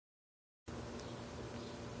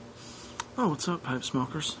Oh, what's up, pipe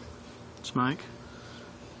smokers? It's Mike,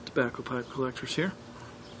 Tobacco Pipe Collectors here,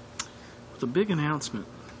 with a big announcement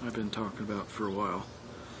I've been talking about for a while,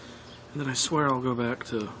 and then I swear I'll go back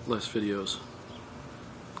to less videos,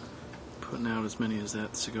 putting out as many as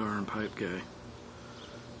that cigar and pipe guy.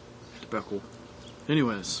 Tobacco.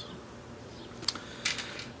 Anyways,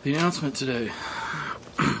 the announcement today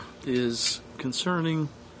is concerning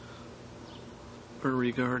or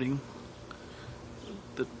regarding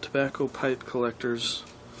the Tobacco Pipe Collectors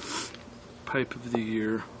Pipe of the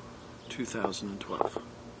Year 2012.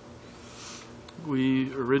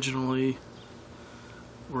 We originally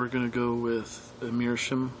were going to go with a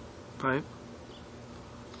meerschaum pipe,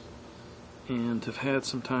 and have had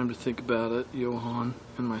some time to think about it, Johan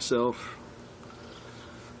and myself,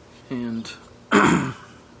 and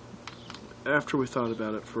after we thought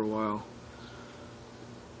about it for a while,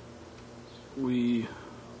 we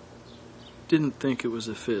didn't think it was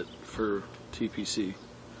a fit for TPC.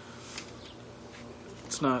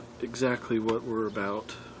 It's not exactly what we're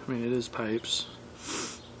about. I mean, it is pipes,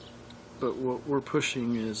 but what we're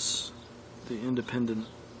pushing is the independent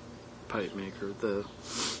pipe maker, the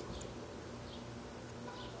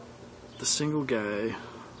single guy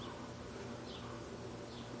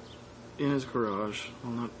in his garage.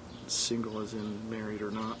 Well, not single as in married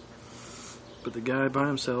or not, but the guy by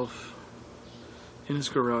himself in his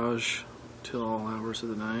garage till all hours of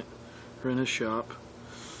the night, or in his shop,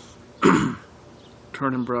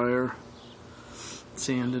 turning briar,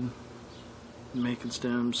 sanding, making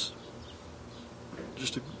stems.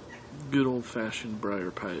 Just a good old-fashioned briar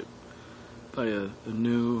pipe by a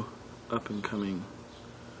new up-and-coming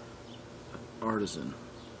artisan.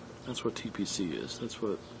 That's what TPC is.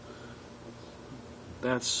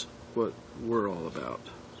 That's what we're all about.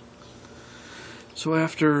 So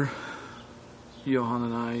after Johan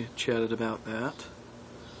and I chatted about that,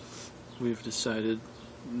 we've decided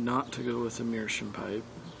not to go with a meerschaum pipe.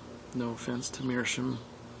 No offense to meerschaum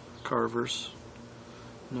carvers,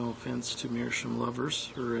 no offense to meerschaum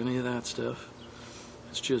lovers or any of that stuff.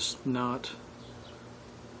 It's just not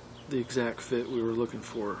the exact fit we were looking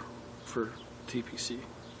for TPC.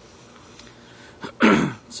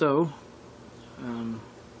 So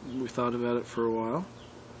we thought about it for a while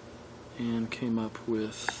and came up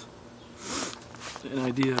with an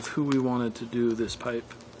idea of who we wanted to do this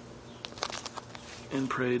pipe, and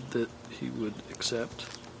prayed that he would accept,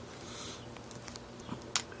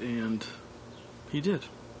 and he did.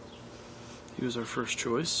 He was our first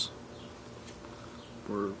choice.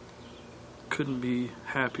 We couldn't be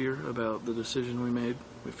happier about the decision we made.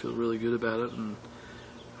 We feel really good about it, and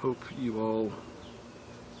hope you all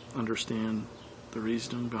understand the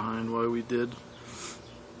reasoning behind why we did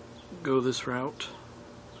go this route.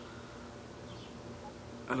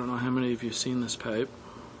 I don't know how many of you have seen this pipe,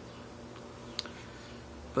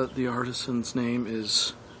 but the artisan's name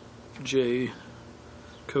is Jay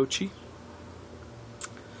Kochi,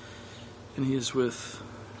 and he is with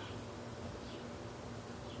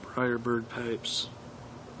briarbirdpipes,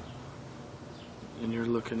 and you're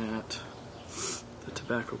looking at the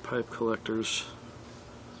Tobacco Pipe Collectors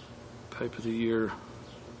Pipe of the Year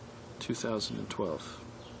 2012.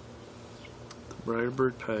 The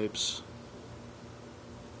Briarbird Pipes,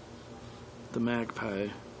 the Magpie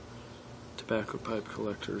Tobacco Pipe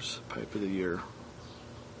Collectors Pipe of the Year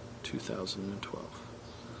 2012.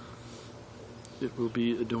 It will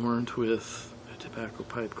be adorned with a Tobacco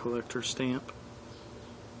Pipe Collector stamp,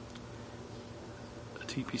 a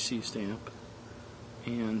TPC stamp,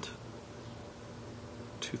 and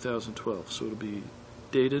 2012. So it'll be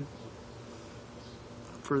dated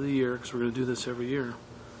for the year, because we're going to do this every year,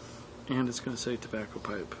 and it's going to say Tobacco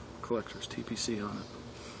Pipe Collectors TPC on it.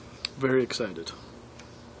 Very excited.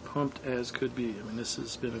 Pumped as could be. I mean, this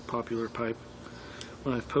has been a popular pipe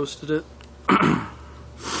when I've posted it.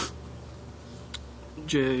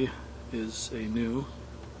 Jay is a new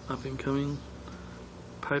up-and-coming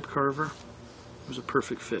pipe carver. It was a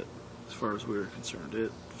perfect fit as far as we were concerned.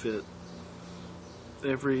 It fit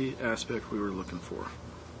every aspect we were looking for.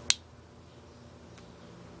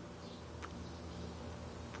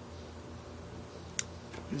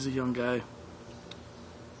 He's a young guy.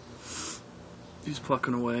 He's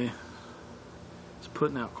plucking away. He's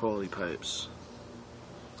putting out quality pipes.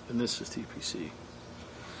 And this is TPC.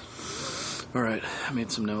 Alright, I made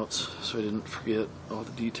some notes so I didn't forget all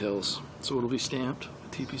the details. So it'll be stamped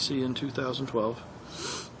TPC in 2012.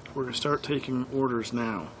 We're going to start taking orders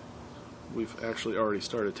now. We've actually already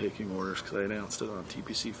started taking orders because I announced it on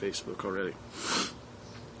TPC Facebook already.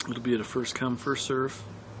 It'll be at a first come, first serve.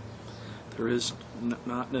 There is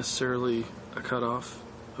not necessarily a cutoff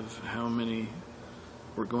of how many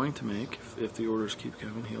we're going to make, if the orders keep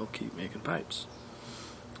coming, he'll keep making pipes.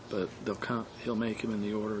 But he'll make them in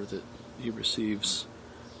the order that he receives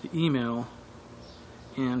the email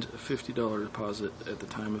and a $50 deposit at the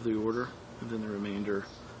time of the order, and then the remainder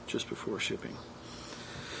just before shipping.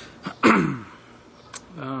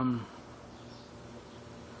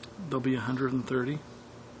 There'll be $130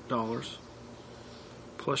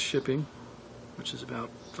 plus shipping, which is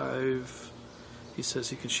about $5. He says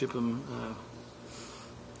he can ship them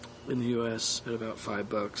in the U.S. at about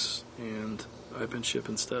 $5, and I've been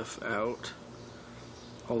shipping stuff out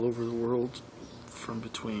all over the world from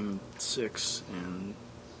between 6 and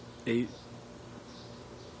 8,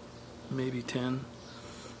 maybe 10.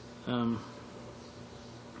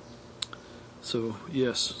 So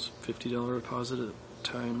yes, $50 deposit at the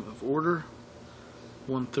time of order,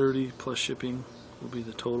 $130 plus shipping will be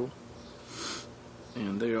the total,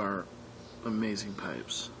 and they are amazing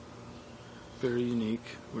pipes, very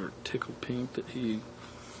unique. We're tickled pink that he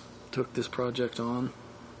took this project on.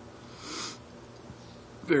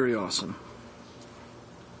 Very awesome.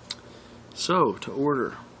 So to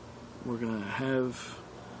order, we're gonna have,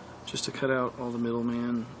 just to cut out all the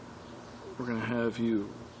middleman, we're gonna have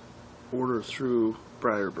you order through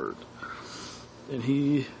Briarbird, and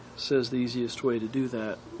he says the easiest way to do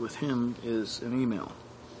that with him is an email.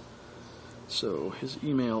 So his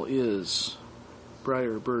email is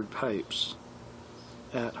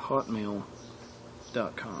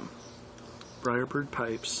briarbirdpipes@hotmail.com.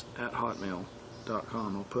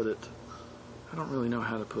 briarbirdpipes@hotmail.com. I'll put it, I don't really know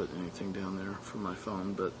how to put anything down there from my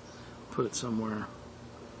phone, but put it somewhere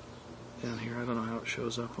down here. I don't know how it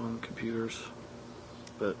shows up on computers,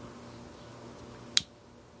 but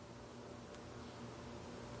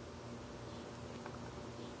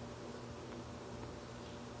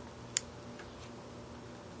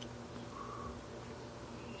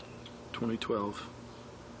 "2012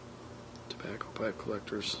 Tobacco Pipe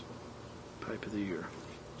Collectors Pipe of the Year."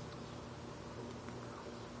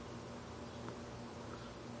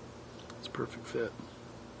 It's a perfect fit.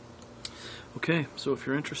 Okay, so if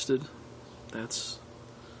you're interested, that's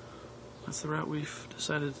the route we've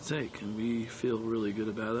decided to take, and we feel really good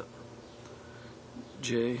about it.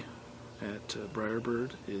 Jay at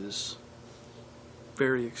Briarbird is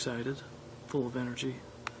very excited, full of energy,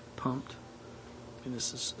 pumped. I mean,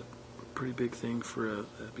 this is a pretty big thing for a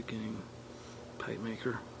beginning pipe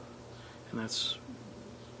maker, and that's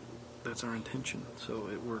our intention, so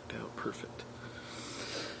it worked out perfect.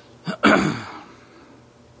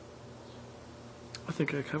 I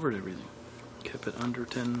think I covered everything. Kept it under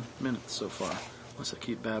 10 minutes so far, unless I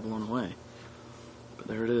keep babbling away. But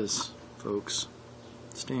there it is, folks.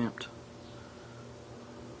 Stamped.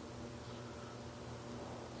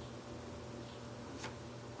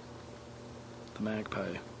 The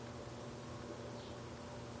Magpie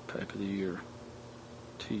Pipe of the Year.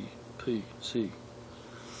 TPC.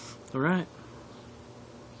 Alright.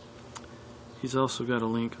 He's also got a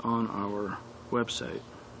link on our website.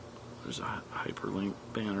 There's a hyperlink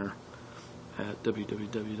banner at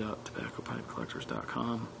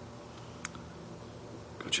www.tobaccopipecollectors.com.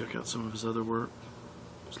 Go check out some of his other work.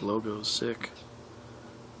 His logo's sick.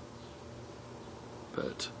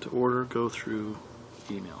 But to order, go through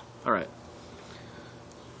email. Alright.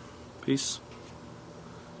 Peace.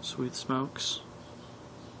 Sweet smokes.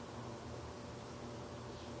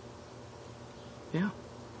 Yeah.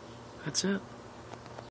 That's it.